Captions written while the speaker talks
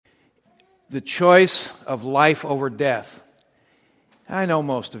the choice of life over death. I know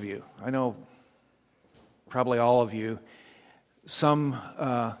most of you. I know probably all of you. Some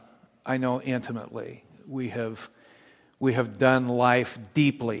I know intimately. We have done life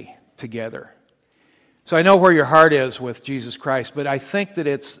deeply together. So I know where your heart is with Jesus Christ, but I think that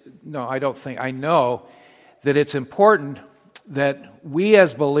I know that it's important that we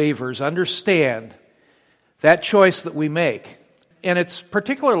as believers understand that choice that we make. And it's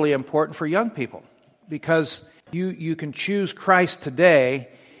particularly important for young people because you can choose Christ today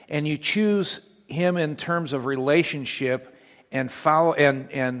and you choose Him in terms of relationship and follow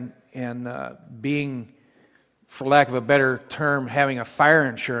and being, for lack of a better term, having a fire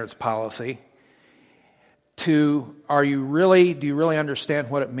insurance policy. Do you really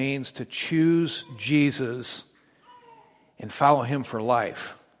understand what it means to choose Jesus and follow Him for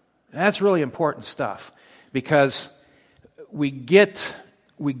life? And that's really important stuff because we get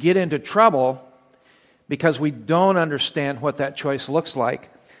into trouble because we don't understand what that choice looks like.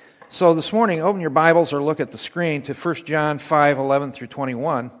 So this morning, open your Bibles or look at the screen to 1 John 5:11 through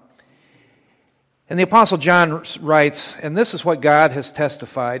 21. And the Apostle John writes, "And this is what God has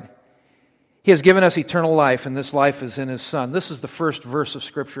testified. He has given us eternal life, and this life is in His Son." This is the first verse of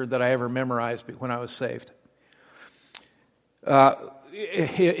Scripture that I ever memorized when I was saved.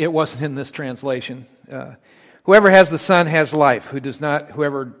 It wasn't in this translation. Whoever has the Son has life.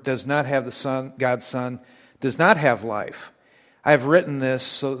 Whoever does not have the Son, God's Son, does not have life. I have written this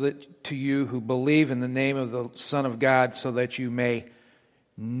so that to you who believe in the name of the Son of God, so that you may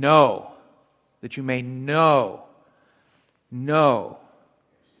know that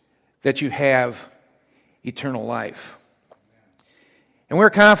you have eternal life. And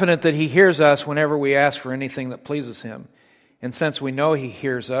we're confident that He hears us whenever we ask for anything that pleases Him. And since we know He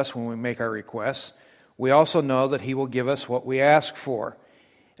hears us when we make our requests, we also know that He will give us what we ask for.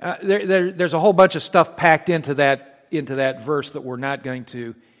 There's a whole bunch of stuff packed into that verse that we're not going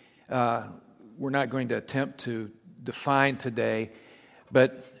to attempt to define today.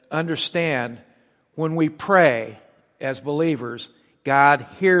 But understand, when we pray as believers, God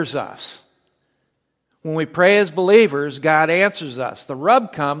hears us. When we pray as believers, God answers us. The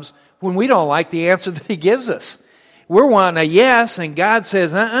rub comes when we don't like the answer that He gives us. We're wanting a yes, and God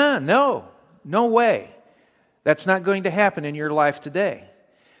says, no way. That's not going to happen in your life today.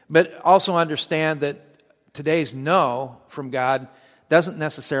 But also understand that today's no from God doesn't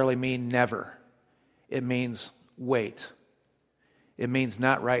necessarily mean never. It means wait. It means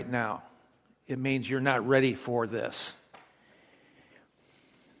not right now. It means you're not ready for this.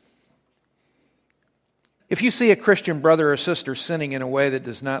 If you see a Christian brother or sister sinning in a way that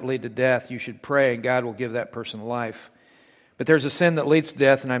does not lead to death, you should pray and God will give that person life. But there's a sin that leads to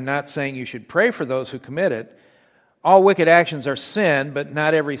death, and I'm not saying you should pray for those who commit it. All wicked actions are sin, but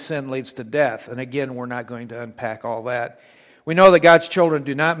not every sin leads to death. And again, we're not going to unpack all that. We know that God's children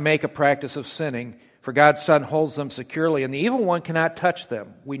do not make a practice of sinning, for God's Son holds them securely, and the evil one cannot touch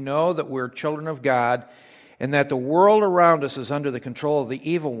them. We know that we're children of God, and that the world around us is under the control of the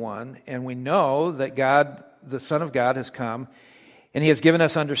evil one, and we know that God, the Son of God, has come, and He has given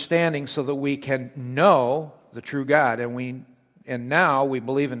us understanding so that we can know the true God, and now we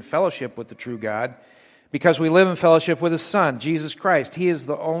believe in fellowship with the true God, because we live in fellowship with His Son, Jesus Christ. He is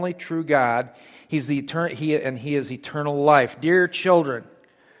the only true God. He is eternal life. Dear children,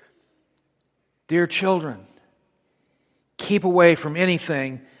 keep away from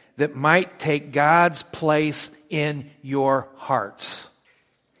anything that might take God's place in your hearts.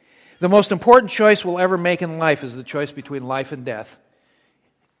 The most important choice we'll ever make in life is the choice between life and death,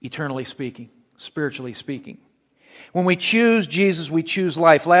 eternally speaking, spiritually speaking. When we choose Jesus, we choose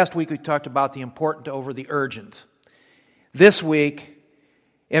life. Last week we talked about the important over the urgent. This week,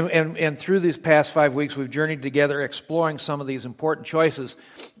 and through these past 5 weeks, we've journeyed together exploring some of these important choices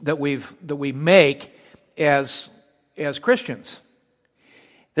that we make as Christians.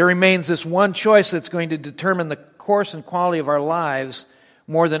 There remains this one choice that's going to determine the course and quality of our lives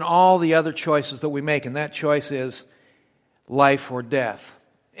more than all the other choices that we make, and that choice is life or death.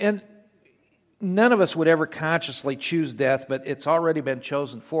 And none of us would ever consciously choose death, but it's already been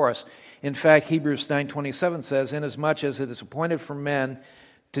chosen for us. In fact, Hebrews 9:27 says, "Inasmuch as it is appointed for men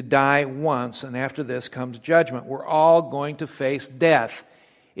to die once, and after this comes judgment." We're all going to face death.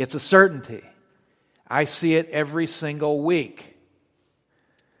 It's a certainty. I see it every single week.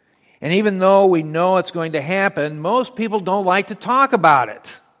 And even though we know it's going to happen, most people don't like to talk about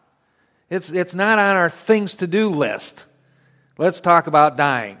it. It's not on our things to do list. Let's talk about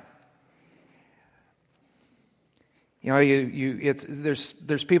dying. You know,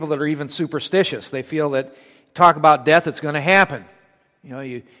 there's people that are even superstitious. They feel that talk about death, it's going to happen. You know,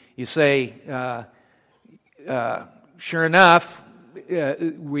 you say, sure enough,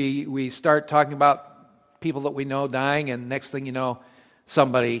 we start talking about people that we know dying, and next thing you know,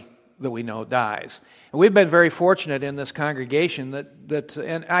 somebody that we know dies. And we've been very fortunate in this congregation that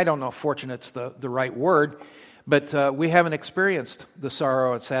and I don't know if fortunate's the right word, but we haven't experienced the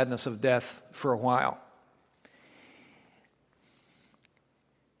sorrow and sadness of death for a while.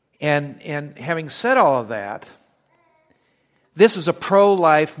 And having said all of that, this is a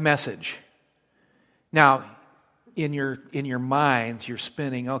pro-life message. Now, in your minds, you're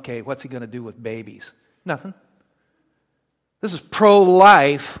spinning, okay, what's he going to do with babies? Nothing. This is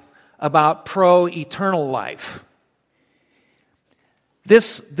pro-life about pro-eternal life.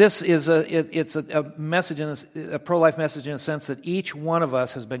 This is a message, a pro-life message in a sense that each one of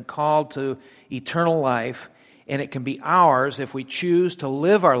us has been called to eternal life, and it can be ours if we choose to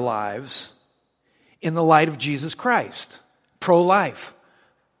live our lives in the light of Jesus Christ. Pro-life.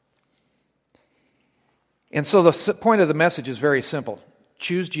 And so the point of the message is very simple.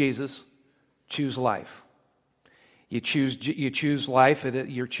 Choose Jesus, choose life. You choose life,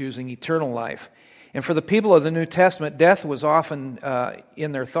 you're choosing eternal life. And for the people of the New Testament, death was often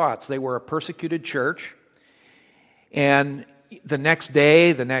in their thoughts. They were a persecuted church, and the next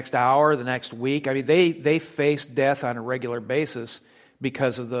day, the next hour, the next week, I mean, they faced death on a regular basis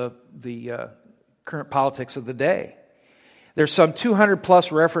because of the current politics of the day. There's some 200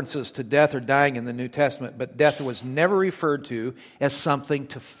 plus references to death or dying in the New Testament, but death was never referred to as something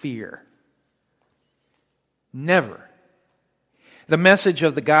to fear. Never. The message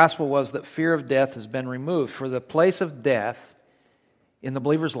of the gospel was that fear of death has been removed, for the place of death in the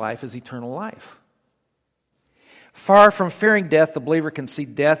believer's life is eternal life. Far from fearing death, the believer can see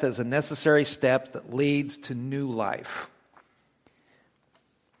death as a necessary step that leads to new life.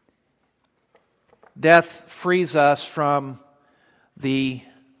 Death frees us from the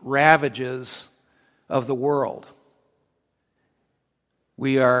ravages of the world.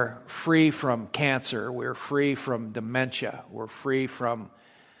 We are free from cancer. We're free from dementia. We're free from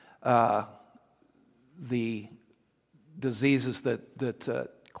the diseases that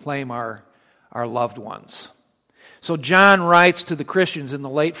claim our loved ones. So John writes to the Christians in the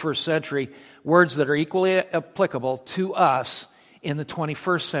late first century words that are equally applicable to us in the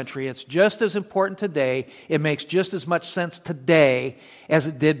 21st century. It's just as important today. It makes just as much sense today as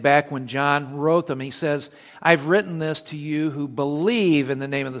it did back when John wrote them. He says, I've written this to you who believe in the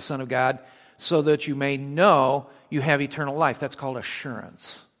name of the Son of God so that you may know you have eternal life. That's called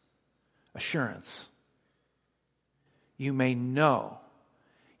assurance. Assurance. You may know.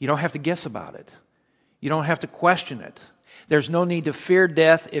 You don't have to guess about it. You don't have to question it. There's no need to fear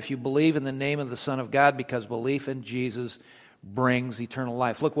death if you believe in the name of the Son of God, because belief in Jesus brings eternal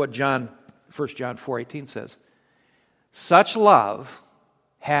life. Look what 1 John 4:18 says. Such love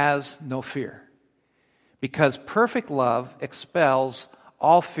has no fear, because perfect love expels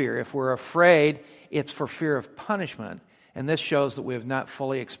all fear. If we're afraid, it's for fear of punishment, and this shows that we have not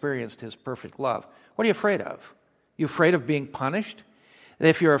fully experienced His perfect love. What are you afraid of? You afraid of being punished?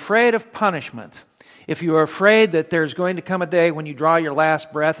 If you're afraid of punishment, if you are afraid that there's going to come a day when you draw your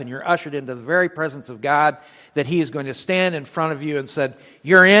last breath and you're ushered into the very presence of God, that He is going to stand in front of you and said,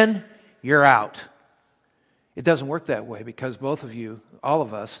 you're in, you're out. It doesn't work that way, because both of you, all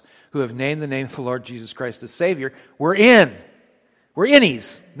of us, who have named the name of the Lord Jesus Christ as Savior, we're in. We're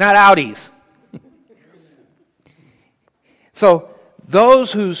innies, not outies. So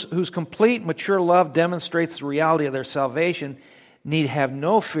those whose complete mature love demonstrates the reality of their salvation need have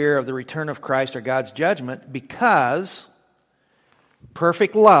no fear of the return of Christ or God's judgment, because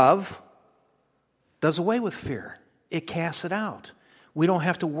perfect love does away with fear. It casts it out. We don't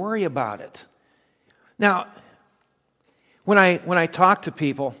have to worry about it. Now, when I talk to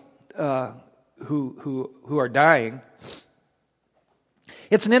people who are dying,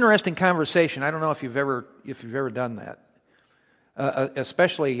 it's an interesting conversation. I don't know if you've ever done that,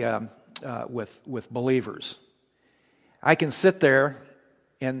 especially with believers. I can sit there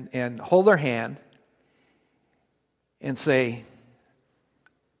and hold their hand and say,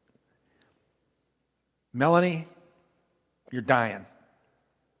 Melanie, you're dying.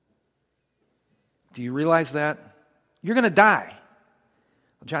 Do you realize that? You're going to die.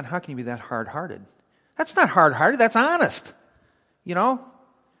 Well, John, how can you be that hard-hearted? That's not hard-hearted, that's honest. You know?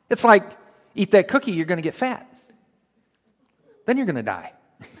 It's like, eat that cookie, you're going to get fat. Then you're going to die.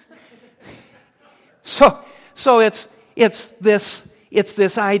 So it's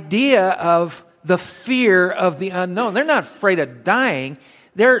this idea of the fear of the unknown. They're not afraid of dying.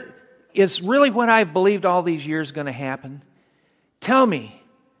 Is really what I've believed all these years going to happen? Tell me,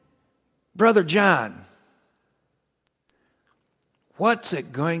 Brother John, what's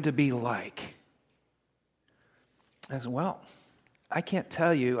it going to be like? I said, well, I can't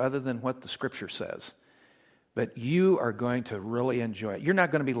tell you other than what the Scripture says. But you are going to really enjoy it. You're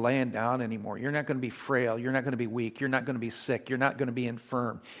not going to be laying down anymore. You're not going to be frail. You're not going to be weak. You're not going to be sick. You're not going to be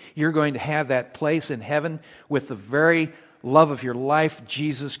infirm. You're going to have that place in heaven with the very love of your life,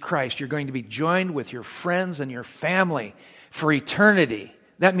 Jesus Christ. You're going to be joined with your friends and your family for eternity.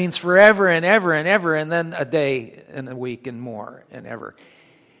 That means forever and ever and ever, and then a day and a week and more and ever.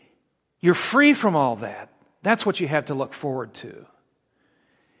 You're free from all that. That's what you have to look forward to.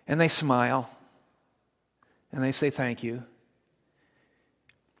 And they smile. And they say thank you.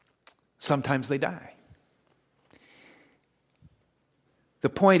 Sometimes they die. The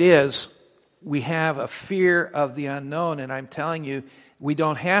point is, we have a fear of the unknown, and I'm telling you, we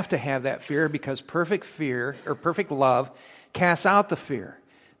don't have to have that fear because perfect fear, or perfect love, casts out the fear.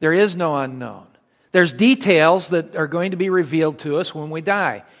 There is no unknown. There's details that are going to be revealed to us when we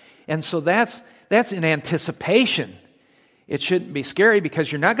die. And so that's in anticipation. It shouldn't be scary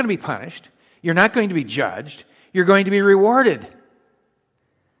because you're not going to be punished. You're not going to be judged. You're going to be rewarded.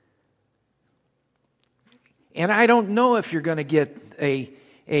 And I don't know if you're going to get a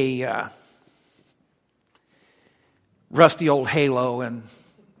rusty old halo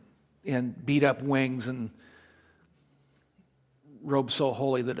and beat up wings and robe so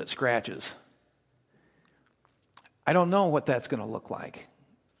holy that it scratches. I don't know what that's going to look like.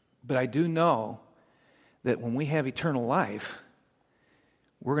 But I do know that when we have eternal life,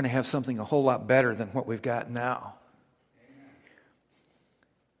 we're going to have something a whole lot better than what we've got now.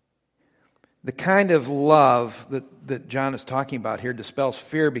 The kind of love that John is talking about here dispels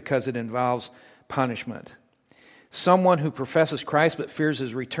fear because it involves punishment. Someone who professes Christ but fears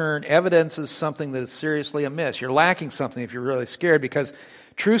his return evidences something that is seriously amiss. You're lacking something if you're really scared, because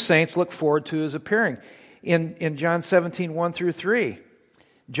true saints look forward to his appearing. In John 17, 1 through 3,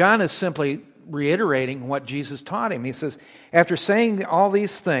 John is simply reiterating what Jesus taught him. He says, after saying all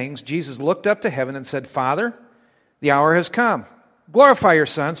these things, Jesus looked up to heaven and said, Father, the hour has come. Glorify your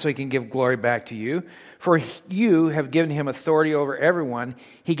Son so he can give glory back to you. For you have given him authority over everyone.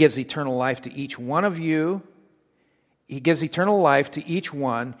 He gives eternal life to each one of you. He gives eternal life to each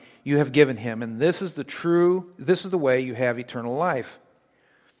one you have given him. And this is the way you have eternal life.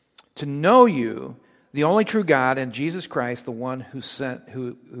 To know you, the only true God, and Jesus Christ, the one you sent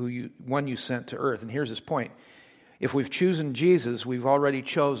to earth. And here's his point. If we've chosen Jesus, we've already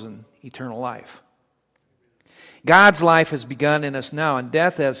chosen eternal life. God's life has begun in us now, and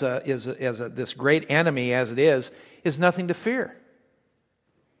death as this great enemy as it is nothing to fear.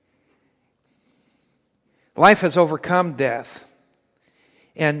 Life has overcome death.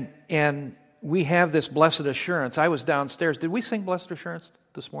 And we have this blessed assurance. I was downstairs. Did we sing Blessed Assurance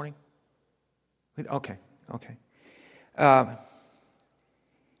this morning? Okay. The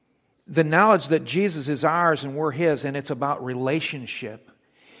knowledge that Jesus is ours and we're his, and it's about relationship.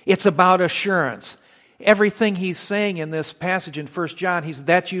 It's about assurance. Everything he's saying in this passage in 1 John, he's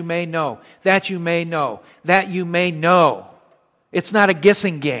that you may know, that you may know, that you may know. It's not a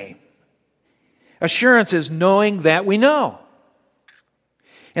guessing game. Assurance is knowing that we know.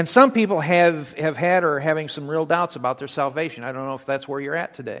 And some people have had or are having some real doubts about their salvation. I don't know if that's where you're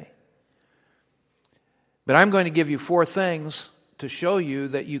at today. But I'm going to give you 4 things to show you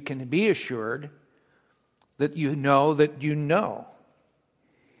that you can be assured that you know that you know.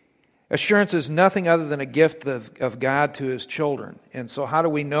 Assurance is nothing other than a gift of God to his children. And so how do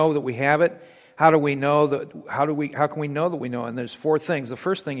we know that we have it? How can we know that we know? And there's 4 things. The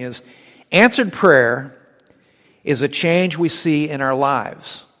first thing is answered prayer is a change we see in our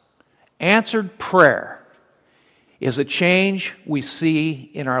lives. Answered prayer is a change we see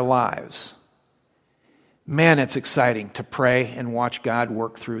in our lives. Man, it's exciting to pray and watch God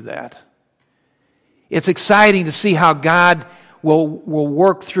work through that. It's exciting to see how God will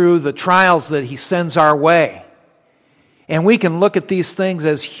work through the trials that he sends our way. And we can look at these things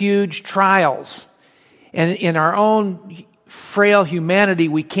as huge trials. And in our own frail humanity,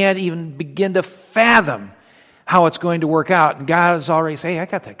 we can't even begin to fathom how it's going to work out. And God has already said, hey, I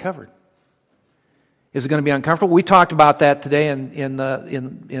got that covered. Is it going to be uncomfortable? We talked about that today in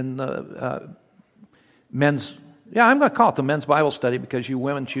the men's, I'm going to call it the men's Bible study because you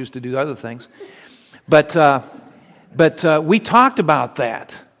women choose to do other things. But we talked about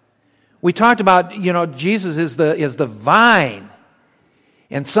that. We talked about, Jesus is the vine.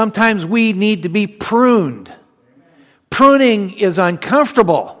 And sometimes we need to be pruned. Pruning is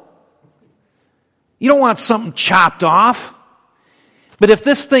uncomfortable. You don't want something chopped off. But if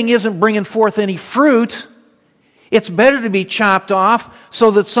this thing isn't bringing forth any fruit, It's better to be chopped off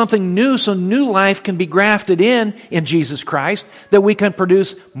so that something new, so new life can be grafted in Jesus Christ, that we can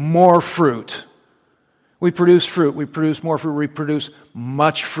produce more fruit. We produce fruit. We produce more fruit. We produce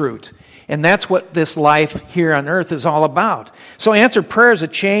much fruit. And that's what this life here on earth is all about. So answered prayer is a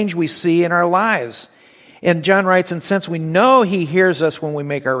change we see in our lives. And John writes, and since we know He hears us when we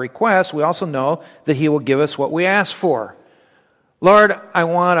make our requests, we also know that He will give us what we ask for. Lord, I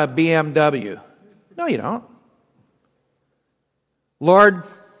want a BMW. No, you don't. Lord,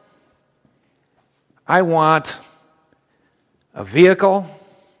 I want a vehicle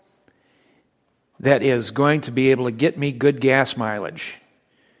that is going to be able to get me good gas mileage.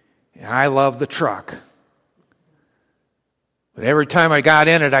 And I love the truck. But every time I got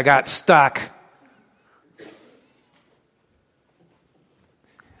in it, I got stuck.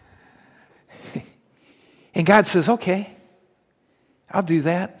 And God says, okay, I'll do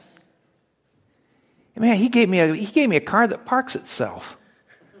that. Man, He gave me a car that parks itself.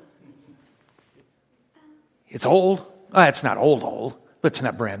 It's old. Well, it's not old, but it's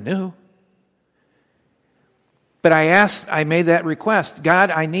not brand new. But I made that request. God,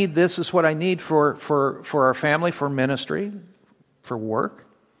 I need this. This is what I need for our family, for ministry, for work.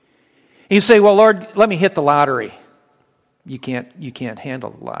 And you say, well, Lord, let me hit the lottery. You can't handle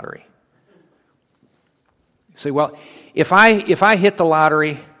the lottery. You say, well, if I hit the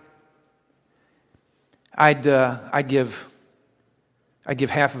lottery, I'd give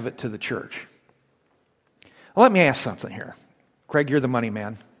half of it to the church. Well, let me ask something here. Craig, you're the money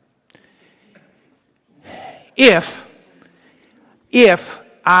man. If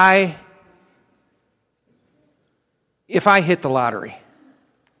I hit the lottery,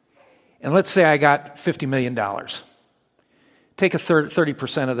 and let's say I got $50 million, take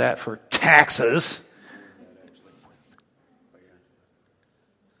 30% of that for taxes.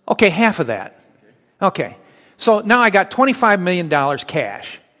 Okay, half of that. Okay, so now I got $25 million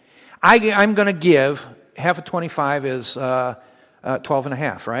cash. I'm going to give, half of 25 is 12 and a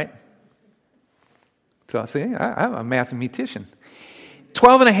half, right? So see, I'm a mathematician.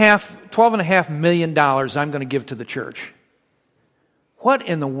 $12.5 million I'm going to give to the church. What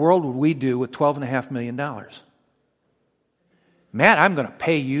in the world would we do with $12.5 million? Matt, I'm going to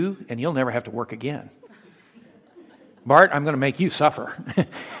pay you and you'll never have to work again. Bart, I'm going to make you suffer.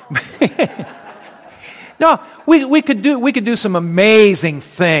 No, we could do some amazing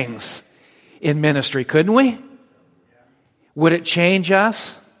things in ministry, couldn't we? Would it change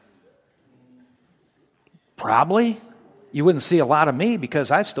us? Probably. You wouldn't see a lot of me because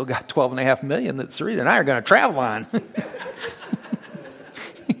I've still got $12.5 million that Sarita and I are going to travel on.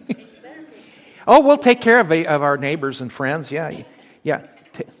 Oh, we'll take care of our neighbors and friends. Yeah.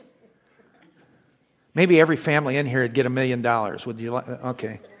 Maybe every family in here would get $1 million. Would you like?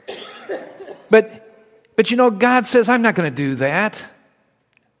 Okay. But you know, God says, I'm not going to do that.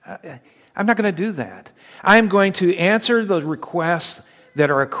 I'm not going to do that. I'm going to answer those requests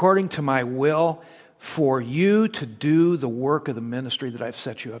that are according to my will for you to do the work of the ministry that I've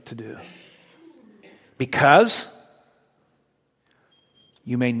set you up to do. Because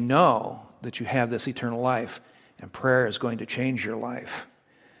you may know that you have this eternal life, and prayer is going to change your life.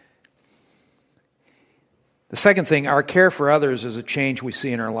 The second thing, our care for others is a change we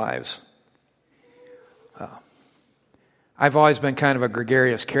see in our lives. I've always been kind of a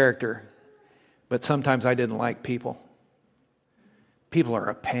gregarious character, but sometimes I didn't like people. People are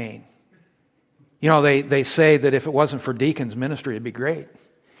a pain. You know, they say that if it wasn't for deacons, ministry would be great.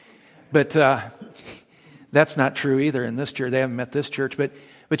 But that's not true either in this church. They haven't met this church.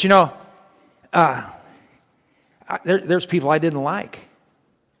 But you know, there's people I didn't like.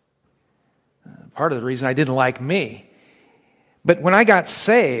 Part of the reason I didn't like me. But when I got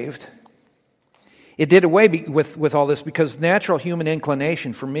saved, it did away with all this because natural human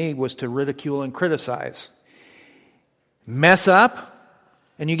inclination for me was to ridicule and criticize. Mess up,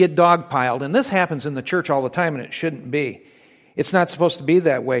 and you get dogpiled. And this happens in the church all the time, and it shouldn't be. It's not supposed to be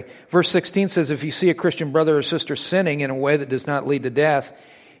that way. Verse 16 says, if you see a Christian brother or sister sinning in a way that does not lead to death,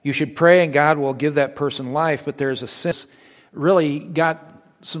 you should pray and God will give that person life, but there's a sin really got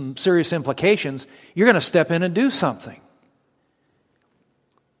some serious implications. You're going to step in and do something.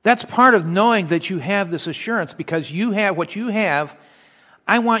 That's part of knowing that you have this assurance because you have what you have.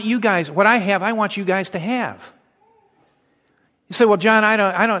 I want you guys, what I have, I want you guys to have. You say, well, John, I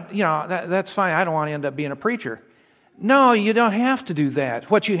don't, that's fine. I don't want to end up being a preacher. No, you don't have to do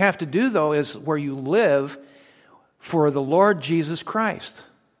that. What you have to do, though, is where you live for the Lord Jesus Christ,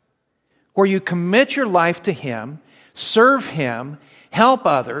 where you commit your life to Him, serve Him, help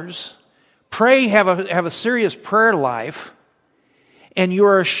others, pray, have a serious prayer life, And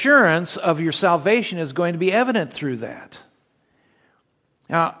your assurance of your salvation is going to be evident through that.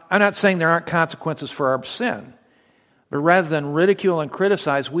 Now, I'm not saying there aren't consequences for our sin, but rather than ridicule and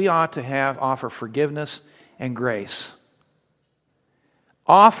criticize, we ought to offer forgiveness and grace.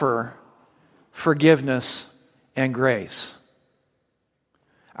 Offer forgiveness and grace.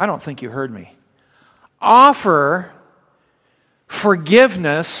 I don't think you heard me. Offer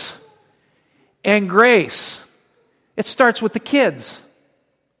forgiveness and grace. It starts with the kids.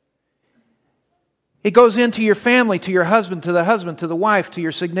 It goes into your family, to your husband, to the wife, to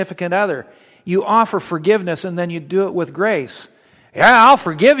your significant other. You offer forgiveness and then you do it with grace. Yeah, I'll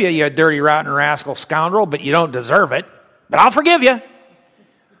forgive you, you dirty, rotten, rascal scoundrel, but you don't deserve it. But I'll forgive you.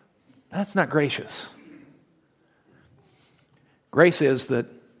 That's not gracious. Grace is that,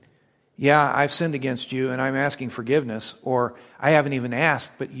 yeah, I've sinned against you and I'm asking forgiveness, or I haven't even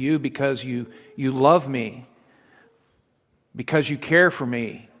asked, but you, because you love me, because you care for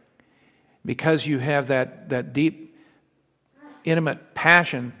me, because you have that deep, intimate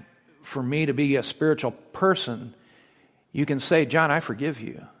passion for me to be a spiritual person, you can say, John, I forgive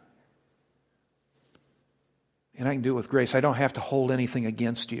you. And I can do it with grace. I don't have to hold anything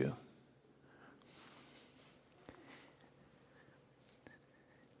against you.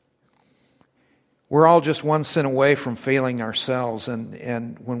 We're all just one sin away from failing ourselves,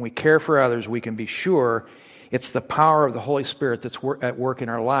 and when we care for others, we can be sure it's the power of the Holy Spirit that's at work in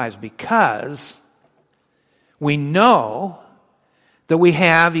our lives, because we know that we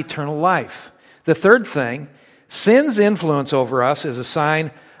have eternal life. The third thing, sin's influence over us is a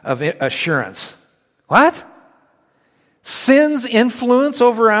sign of assurance. What? Sin's influence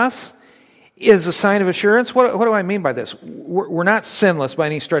over us is a sign of assurance? What do I mean by this? We're not sinless by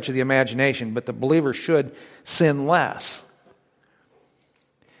any stretch of the imagination, but the believer should sin less.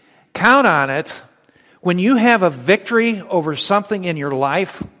 Count on it. When you have a victory over something in your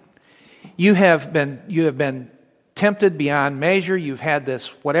life, you have been tempted beyond measure. You've had this,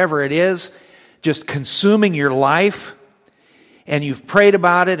 whatever it is, just consuming your life, and you've prayed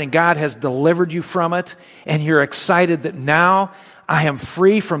about it, and God has delivered you from it, and you're excited that now I am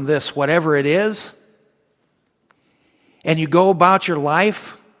free from this, whatever it is. And you go about your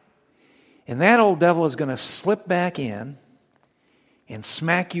life, and that old devil is going to slip back in and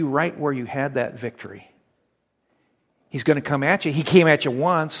smack you right where you had that victory. He's going to come at you. He came at you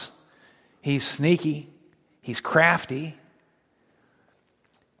once. He's sneaky. He's crafty.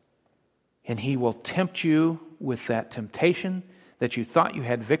 And he will tempt you with that temptation that you thought you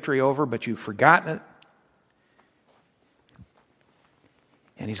had victory over, but you've forgotten it.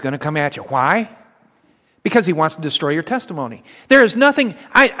 And he's going to come at you. Why? Because he wants to destroy your testimony. There is nothing.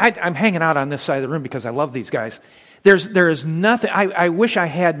 I'm hanging out on this side of the room because I love these guys. There is nothing. I wish I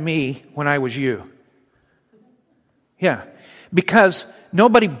had me when I was you. Yeah, because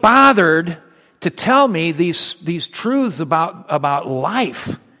nobody bothered to tell me these truths about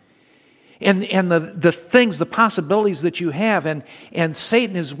life and the things, the possibilities that you have, and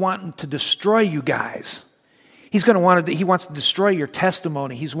Satan is wanting to destroy you guys. He wants to destroy your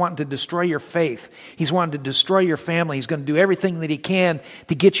testimony. He's wanting to destroy your faith. He's wanting to destroy your family. He's going to do everything that he can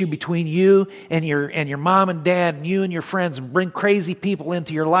to get you between you and your mom and dad, and you and your friends, and bring crazy people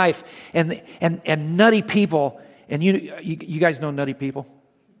into your life and nutty people. And you guys know nutty people?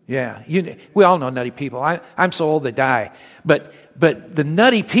 Yeah, we all know nutty people. I'm so old they die. But the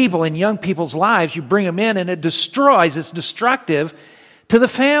nutty people in young people's lives, you bring them in and it destroys, it's destructive to the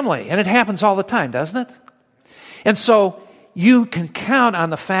family. And it happens all the time, doesn't it? And so you can count on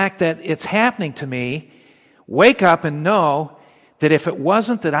the fact that it's happening to me. Wake up and know that if it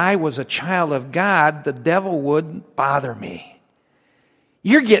wasn't that I was a child of God, the devil wouldn't bother me.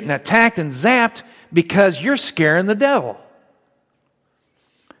 You're getting attacked and zapped because you're scaring the devil.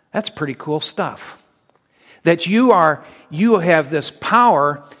 That's pretty cool stuff. That you have this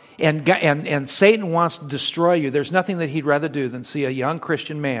power, and Satan wants to destroy you. There's nothing that he'd rather do than see a young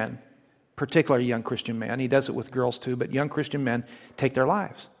Christian man, particularly a young Christian man. He does it with girls too, but young Christian men take their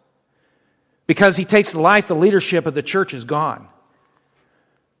lives. Because he takes the life, the leadership of the church is gone.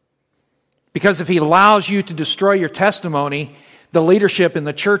 Because if he allows you to destroy your testimony, the leadership in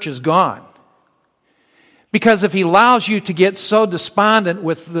the church is gone. Because if he allows you to get so despondent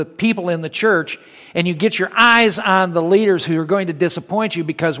with the people in the church, and you get your eyes on the leaders who are going to disappoint you,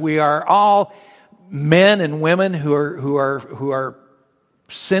 because we are all men and women who are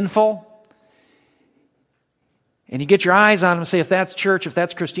sinful, and you get your eyes on them and say, if that's church, if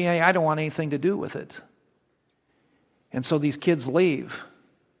that's Christianity, I don't want anything to do with it. And so these kids leave.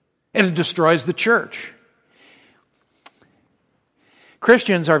 And it destroys the church.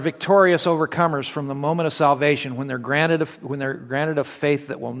 Christians are victorious overcomers from the moment of salvation when they're granted a faith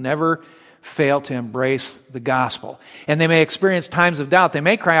that will never fail to embrace the gospel. And they may experience times of doubt. They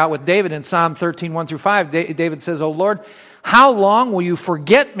may cry out with David in Psalm 13, 1 through 5. David says, "O Lord, how long will you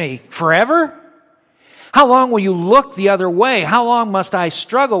forget me? Forever? How long will you look the other way? How long must I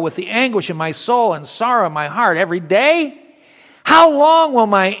struggle with the anguish in my soul and sorrow in my heart every day? How long will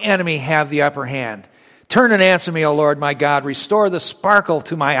my enemy have the upper hand? Turn and answer me, O Lord my God. Restore the sparkle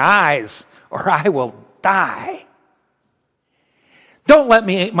to my eyes, or I will die. Don't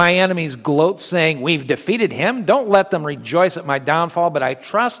let my enemies gloat, saying, we've defeated him. Don't let them rejoice at my downfall, but I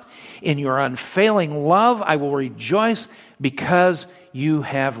trust in your unfailing love. I will rejoice because you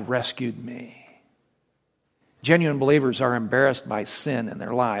have rescued me." Genuine believers are embarrassed by sin in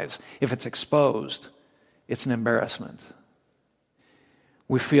their lives. If it's exposed, it's an embarrassment.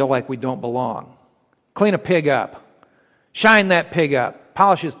 We feel like we don't belong. Clean a pig up. Shine that pig up.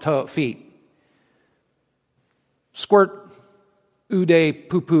 Polish his feet. Squirt Uday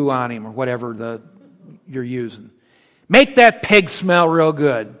poo-poo on him or whatever you're using. Make that pig smell real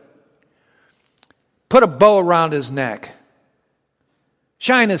good. Put a bow around his neck.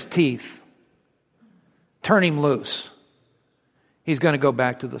 Shine his teeth. Turn him loose. He's going to go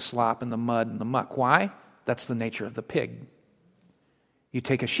back to the slop and the mud and the muck. Why? That's the nature of the pig. You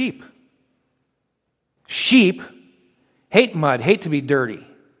take a sheep. Sheep hate mud, hate to be dirty.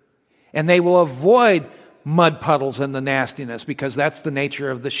 And they will avoid mud puddles and the nastiness because that's the nature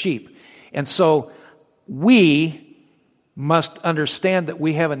of the sheep. And so we must understand that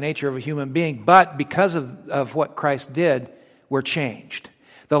we have a nature of a human being, but because of what Christ did, we're changed.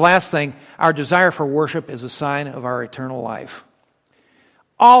 The last thing, our desire for worship is a sign of our eternal life.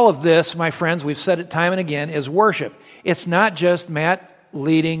 All of this, my friends, we've said it time and again, is worship. It's not just Matt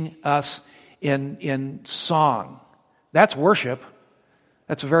leading us in song. That's worship.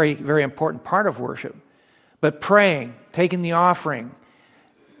 That's a very, very important part of worship. But praying, taking the offering,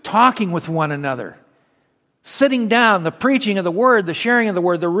 talking with one another, sitting down, the preaching of the Word, the sharing of the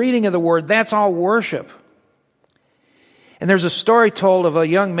Word, the reading of the Word, that's all worship. And there's a story told of a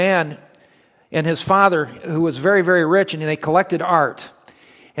young man and his father who was very, very rich, and they collected art.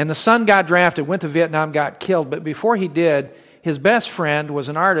 And the son got drafted, went to Vietnam, got killed. But before he did, his best friend was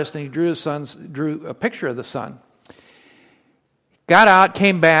an artist, and he drew a picture of the son. Got out,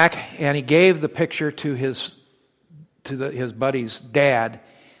 came back, and he gave the picture to his buddy's dad,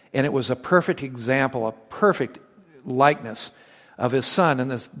 and it was a perfect example, a perfect likeness of his son.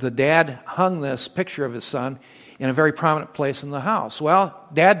 And the dad hung this picture of his son in a very prominent place in the house. Well,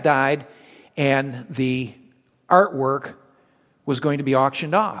 Dad died, and the artwork was going to be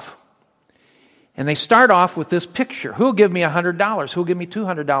auctioned off. And they start off with this picture. Who'll give me $100? Who'll give me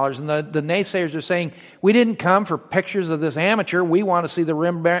 $200? And the naysayers are saying, we didn't come for pictures of this amateur. We want to see the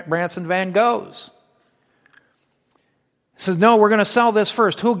Rembrandts and Van Goghs. He says, no, we're going to sell this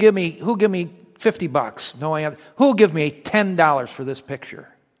first. Who'll give me $50? No, who'll give me $10 for this picture?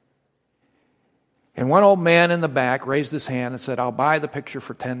 And one old man in the back raised his hand and said, I'll buy the picture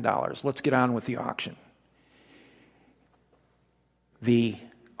for $10. Let's get on with the auction. The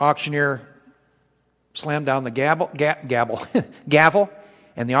auctioneer slammed down the gavel,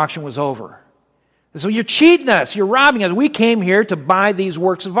 and the auction was over. So you're cheating us. You're robbing us. We came here to buy these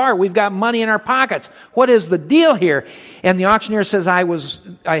works of art. We've got money in our pockets. What is the deal here? And the auctioneer says,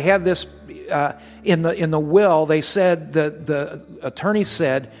 I had this in the will. They said, the attorney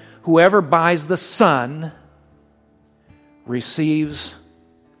said, whoever buys the son receives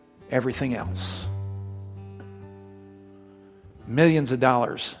everything else. Millions of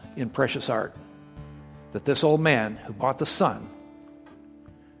dollars in precious art that this old man who bought the son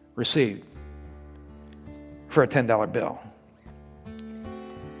received for a $10 bill.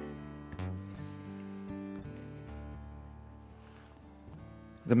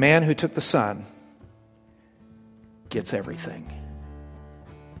 The man who took the son gets everything.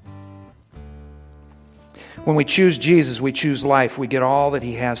 When we choose Jesus, we choose life. We get all that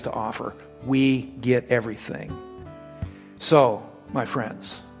he has to offer. We get everything. So, my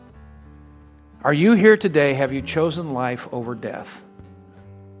friends, are you here today? Have you chosen life over death?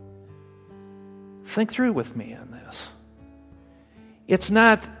 Think through with me on this. It's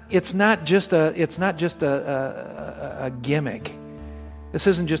not just a gimmick. This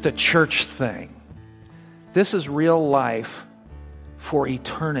isn't just a church thing. This is real life for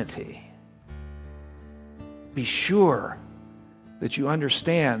eternity. Be sure that you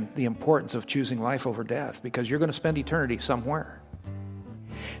understand the importance of choosing life over death, because you're going to spend eternity somewhere.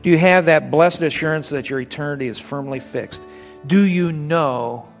 Do you have that blessed assurance that your eternity is firmly fixed? Do you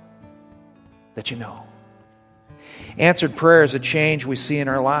know that you know? Answered prayer is a change we see in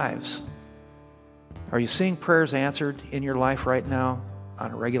our lives. Are you seeing prayers answered in your life right now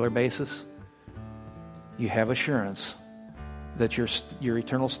on a regular basis? You have assurance that your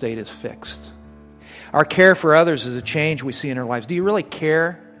eternal state is fixed. Our care for others is a change we see in our lives. Do you really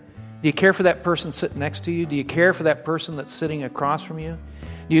care? Do you care for that person sitting next to you? Do you care for that person that's sitting across from you?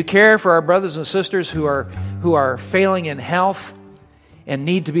 Do you care for our brothers and sisters who are failing in health and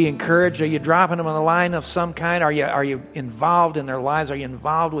need to be encouraged? Are you dropping them on a line of some kind? Are you involved in their lives? Are you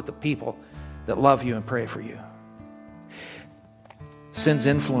involved with the people that love you and pray for you? Sin's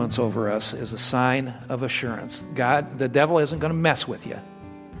influence over us is a sign of assurance. The devil isn't going to mess with you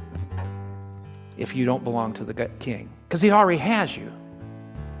if you don't belong to the King, because he already has you.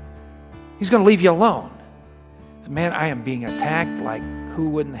 He's going to leave you alone. Man, I am being attacked like who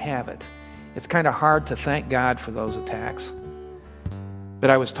wouldn't have it? It's kind of hard to thank God for those attacks. But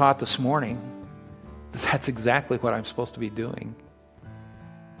I was taught this morning that that's exactly what I'm supposed to be doing.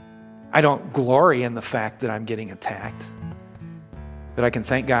 I don't glory in the fact that I'm getting attacked, but I can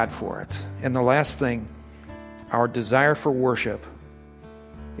thank God for it. And the last thing, our desire for worship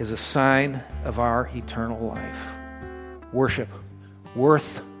is a sign of our eternal life. Worship,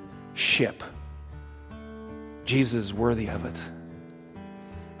 worth-ship. Jesus is worthy of it.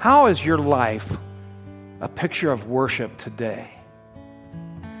 How is your life a picture of worship today?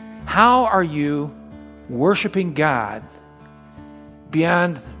 How are you worshiping God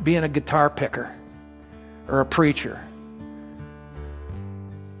beyond being a guitar picker or a preacher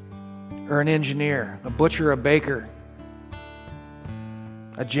or an engineer, a butcher, a baker,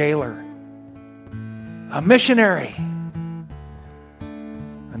 a jailer, a missionary,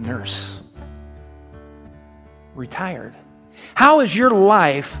 a nurse, retired? How is your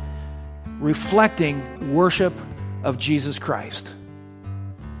life reflecting worship of Jesus Christ?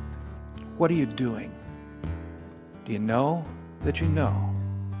 What are you doing? Do you know that you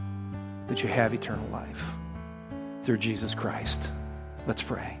have eternal life through Jesus Christ? Let's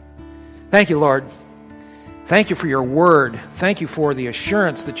pray. Thank you, Lord. Thank you for your word. Thank you for the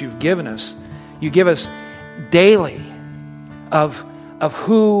assurance that you've given us. You give us daily of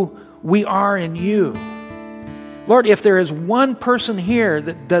who we are in you. Lord, if there is one person here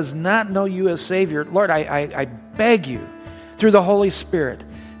that does not know you as Savior, Lord, I beg you through the Holy Spirit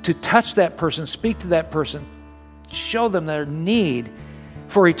to touch that person, speak to that person, show them their need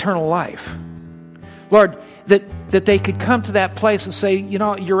for eternal life. Lord, that they could come to that place and say, you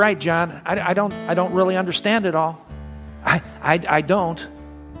know, you're right, John. I don't really understand it all. I don't.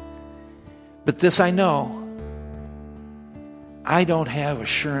 But this I know. I don't have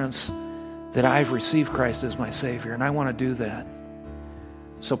assurance that I've received Christ as my Savior, and I want to do that.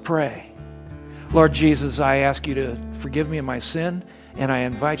 So pray. Lord Jesus, I ask you to forgive me of my sin, and I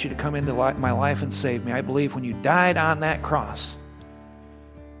invite you to come into my life and save me. I believe when you died on that cross,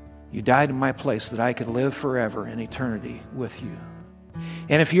 you died in my place that I could live forever in eternity with you.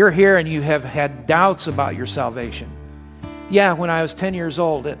 And if you're here and you have had doubts about your salvation, yeah, when I was 10 years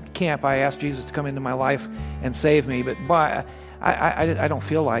old at camp, I asked Jesus to come into my life and save me, but boy, I don't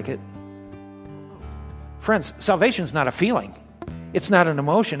feel like it. Friends, salvation is not a feeling. It's not an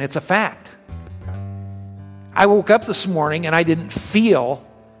emotion. It's a fact. I woke up this morning and I didn't feel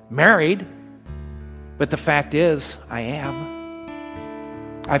married, but the fact is, I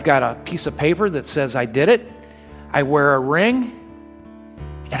am. I've got a piece of paper that says I did it. I wear a ring,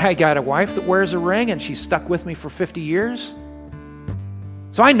 and I got a wife that wears a ring, and she's stuck with me for 50 years.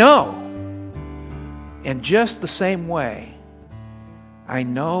 So I know. And just the same way, I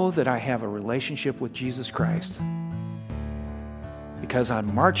know that I have a relationship with Jesus Christ because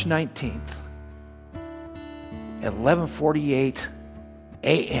on March 19th at 11:48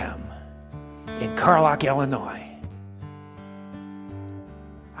 a.m. in Carlock, Illinois,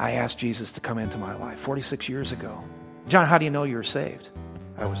 I asked Jesus to come into my life 46 years ago. John, how do you know you're saved?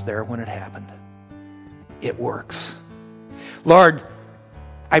 I was there when it happened. It works. Lord,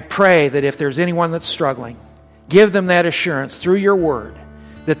 I pray that if there's anyone that's struggling, give them that assurance through your word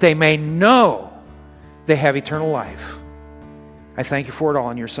that they may know they have eternal life. I thank you for it all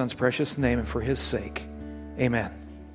in your Son's precious name and for his sake. Amen.